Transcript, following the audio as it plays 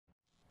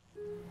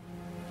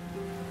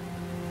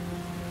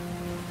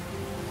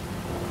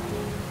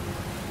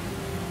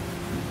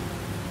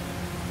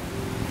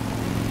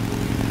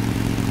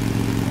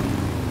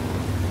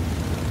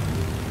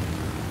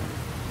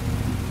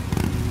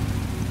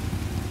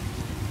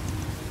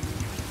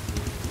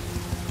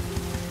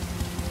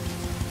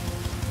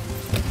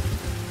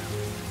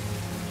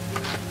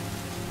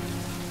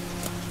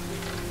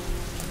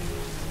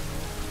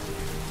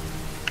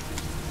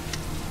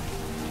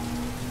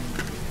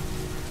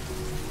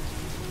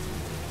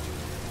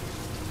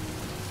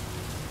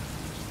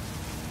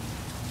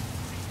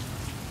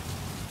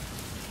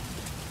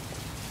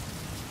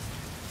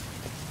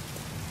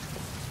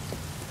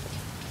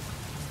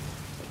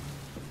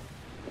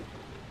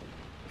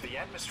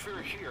atmosphere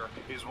here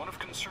is one of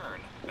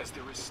concern, as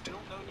there is still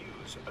no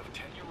news of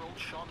 10-year-old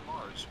Sean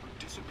Mars, who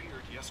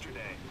disappeared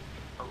yesterday.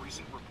 A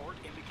recent report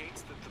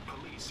indicates that the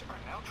police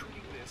are now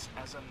treating this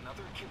as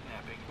another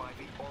kidnapping by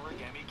the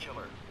origami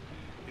killer.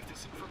 If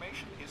this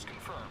information is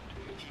confirmed,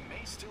 he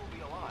may still be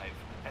alive,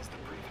 as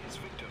the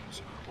previous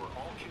victims were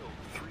all killed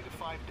 3 to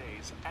 5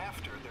 days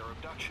after their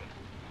abduction.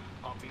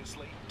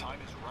 Obviously,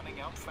 time is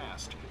running out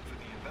fast for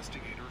the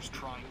investigators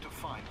trying to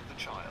find the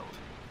child.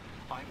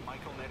 I'm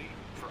Michael Nettie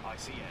for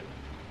ICN.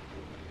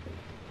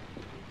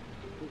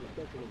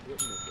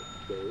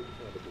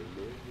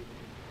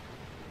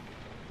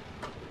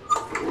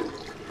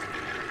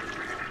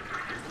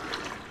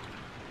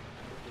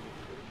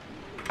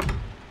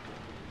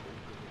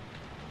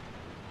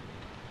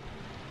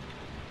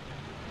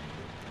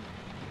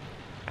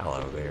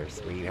 Hello there,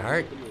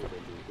 sweetheart.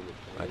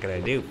 What can I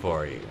do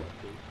for you?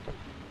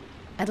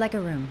 I'd like a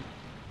room.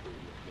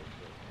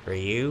 For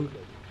you?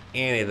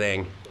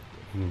 Anything.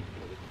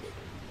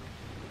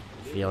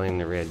 Feeling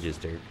the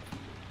register.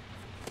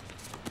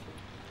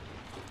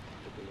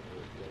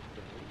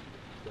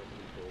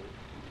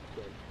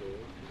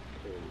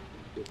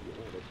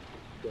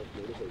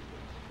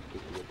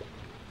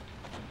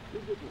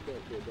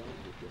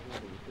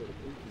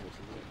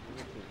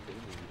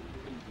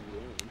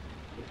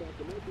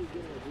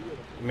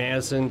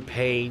 Madison,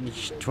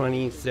 page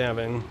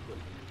 27,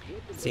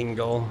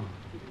 single.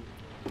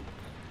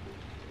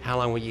 How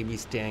long will you be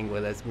staying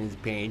with us, Ms.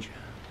 Page?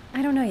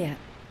 I don't know yet.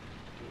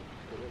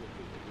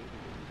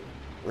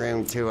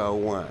 Room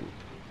 201.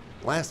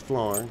 Last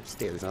floor,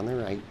 stairs on the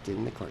right,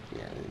 in the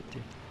courtyard.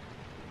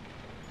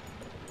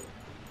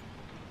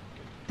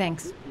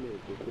 Thanks.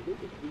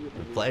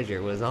 The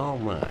pleasure was all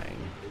mine.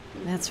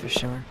 That's for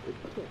sure.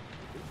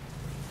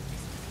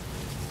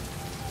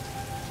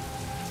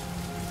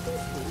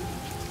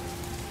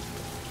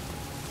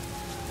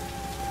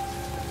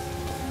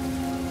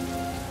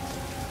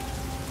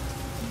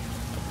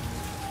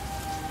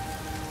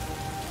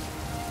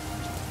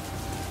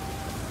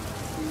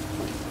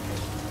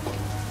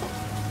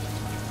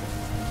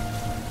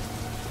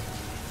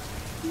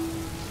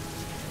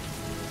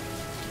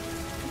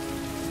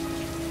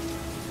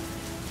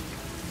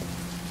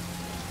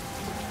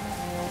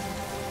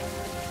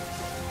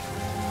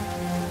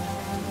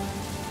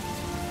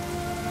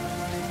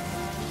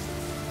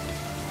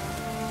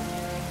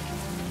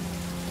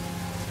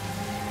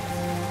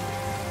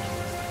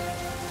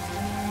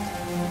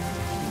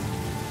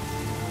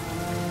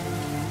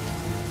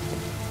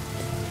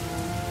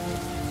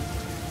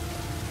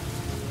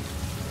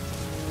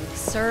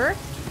 Sir?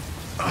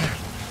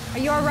 Are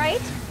you all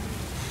right?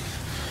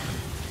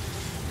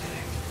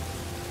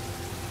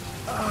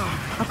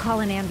 I'll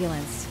call an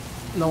ambulance.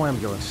 No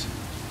ambulance.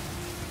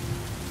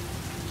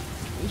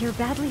 You're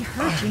badly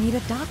hurt. You need a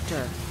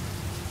doctor.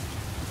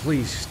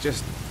 Please,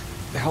 just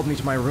help me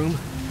to my room.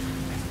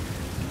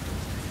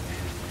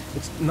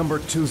 It's number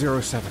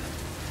 207.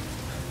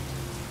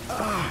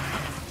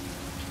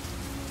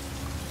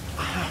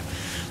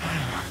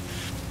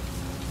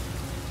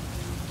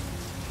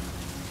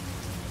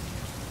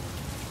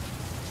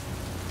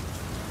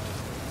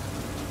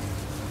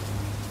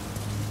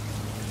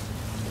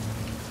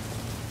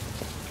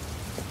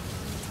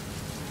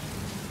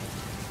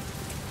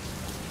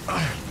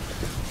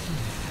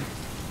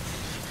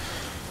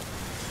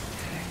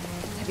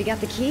 Have you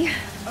got the key?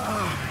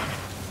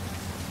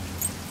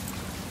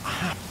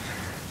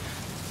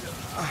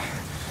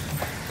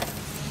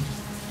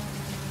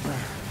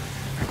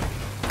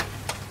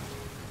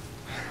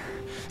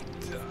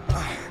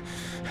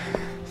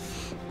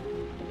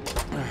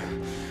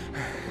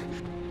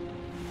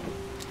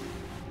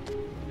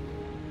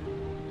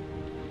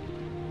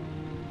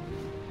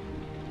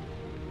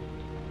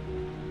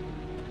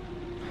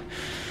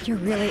 You're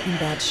really in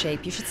bad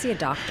shape. You should see a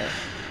doctor.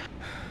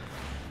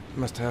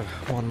 Must have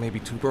one, maybe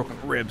two broken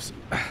ribs.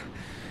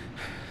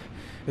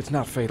 It's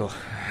not fatal.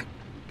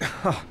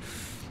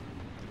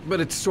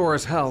 But it's sore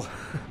as hell.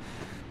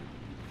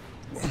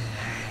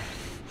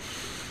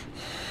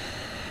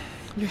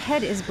 Your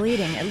head is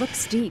bleeding. It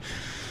looks deep.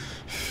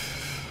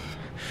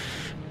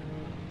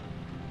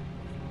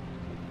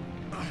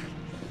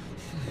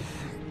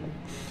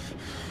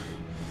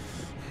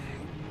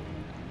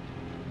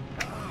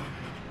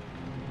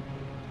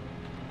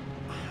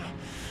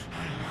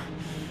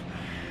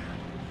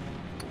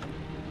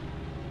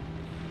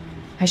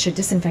 I should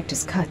disinfect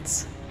his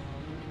cuts.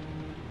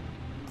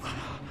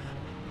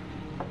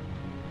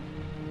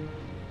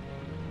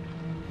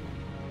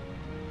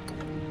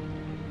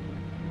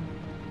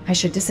 I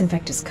should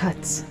disinfect his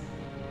cuts.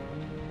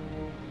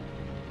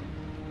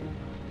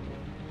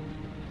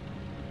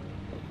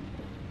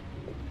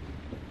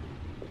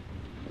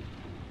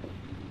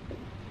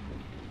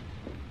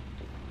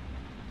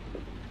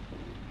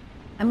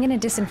 I'm gonna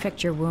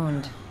disinfect your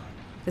wound.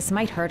 This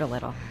might hurt a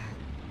little.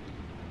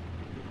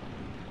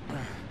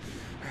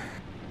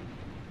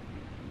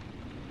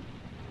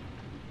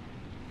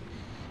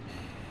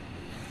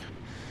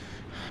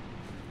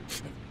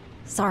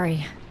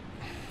 Sorry.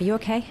 Are you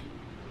okay?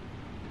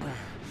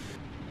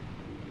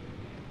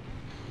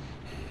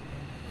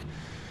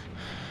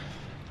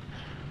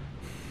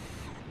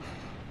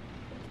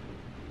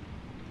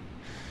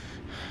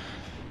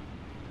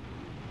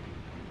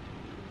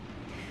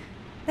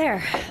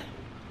 There.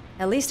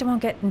 At least it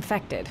won't get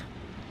infected.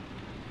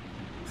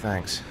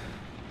 Thanks.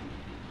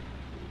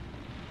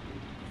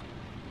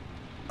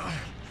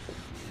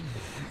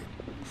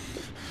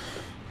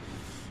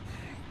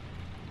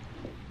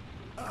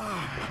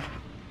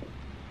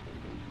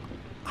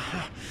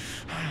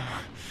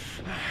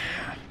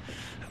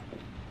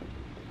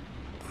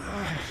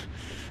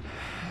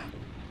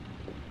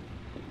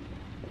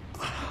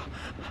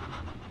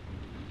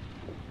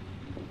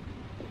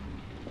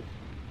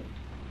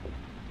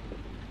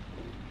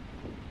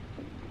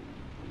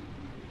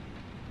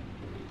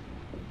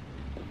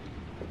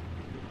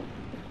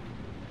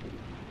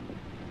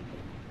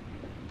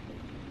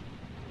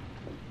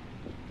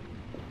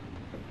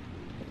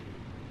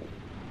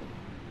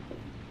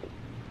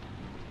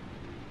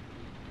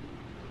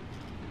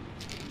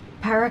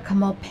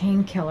 Paracetamol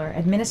painkiller.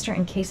 Administer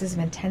in cases of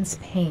intense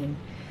pain.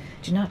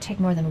 Do not take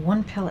more than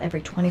 1 pill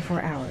every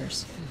 24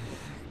 hours.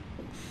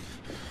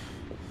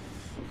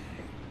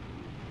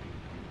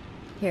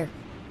 Here.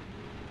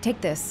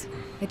 Take this.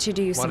 It should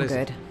do you some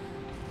good. It?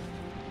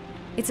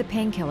 It's a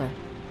painkiller.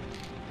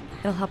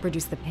 It'll help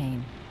reduce the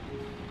pain.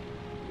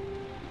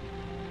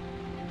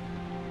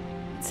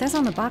 It says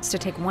on the box to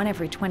take 1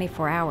 every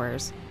 24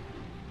 hours.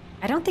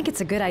 I don't think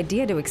it's a good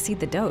idea to exceed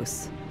the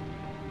dose.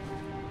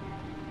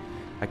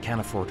 I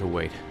can't afford to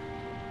wait.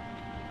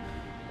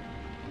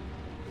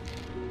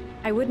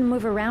 I wouldn't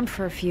move around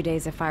for a few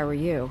days if I were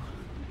you.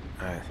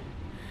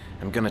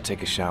 I'm gonna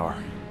take a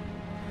shower.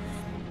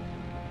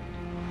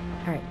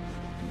 All right,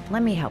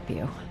 let me help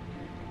you.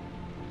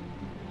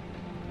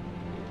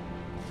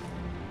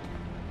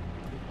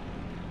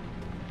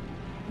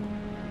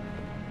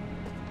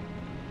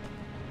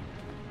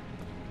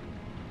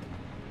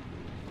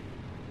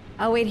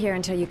 I'll wait here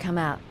until you come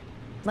out.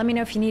 Let me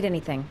know if you need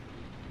anything.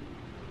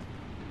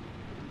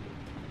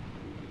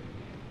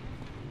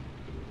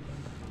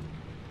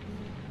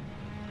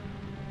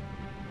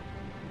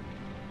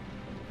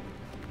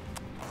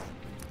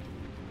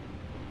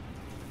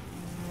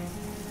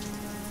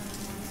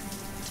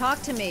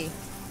 Talk to me.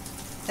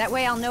 That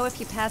way I'll know if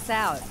you pass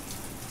out.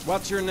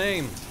 What's your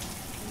name?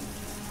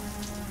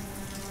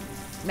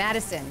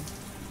 Madison.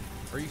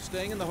 Are you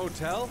staying in the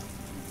hotel?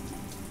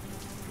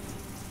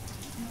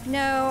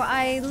 No,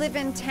 I live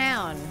in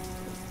town.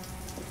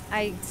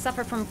 I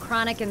suffer from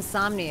chronic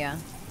insomnia.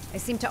 I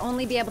seem to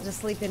only be able to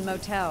sleep in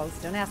motels.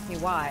 Don't ask me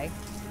why.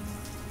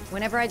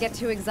 Whenever I get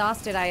too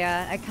exhausted,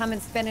 I come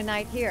and spend a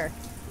night here.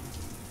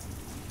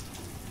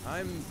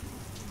 I'm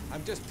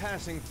just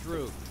passing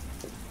through.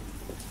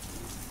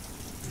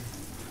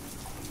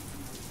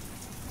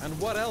 And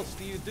what else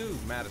do you do,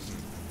 Madison?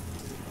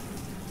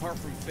 Apart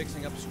from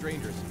fixing up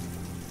strangers.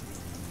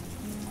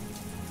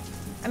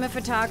 I'm a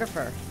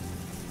photographer.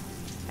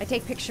 I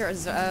take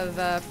pictures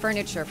of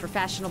furniture for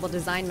fashionable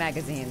design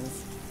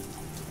magazines.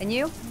 And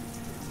you?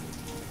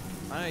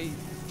 I'm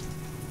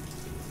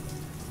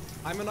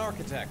an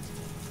architect.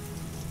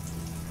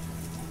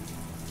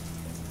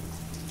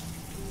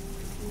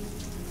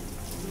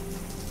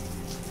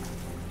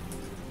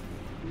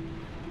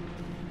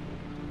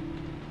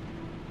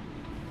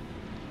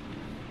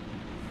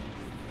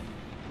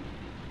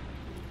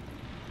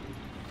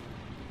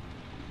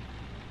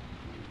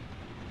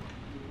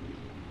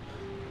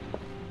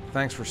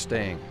 Thanks for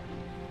staying.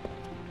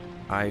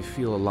 I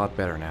feel a lot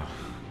better now.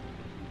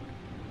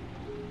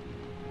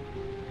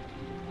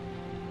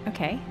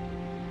 Okay.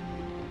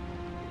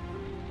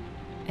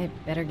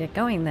 I'd better get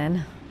going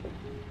then.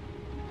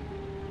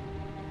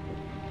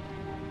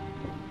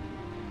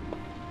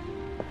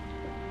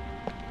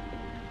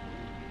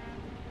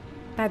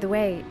 By the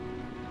way,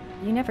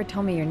 you never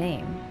told me your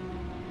name.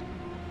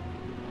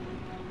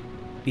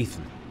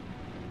 Ethan.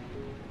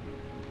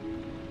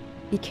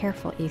 Be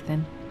careful,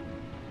 Ethan.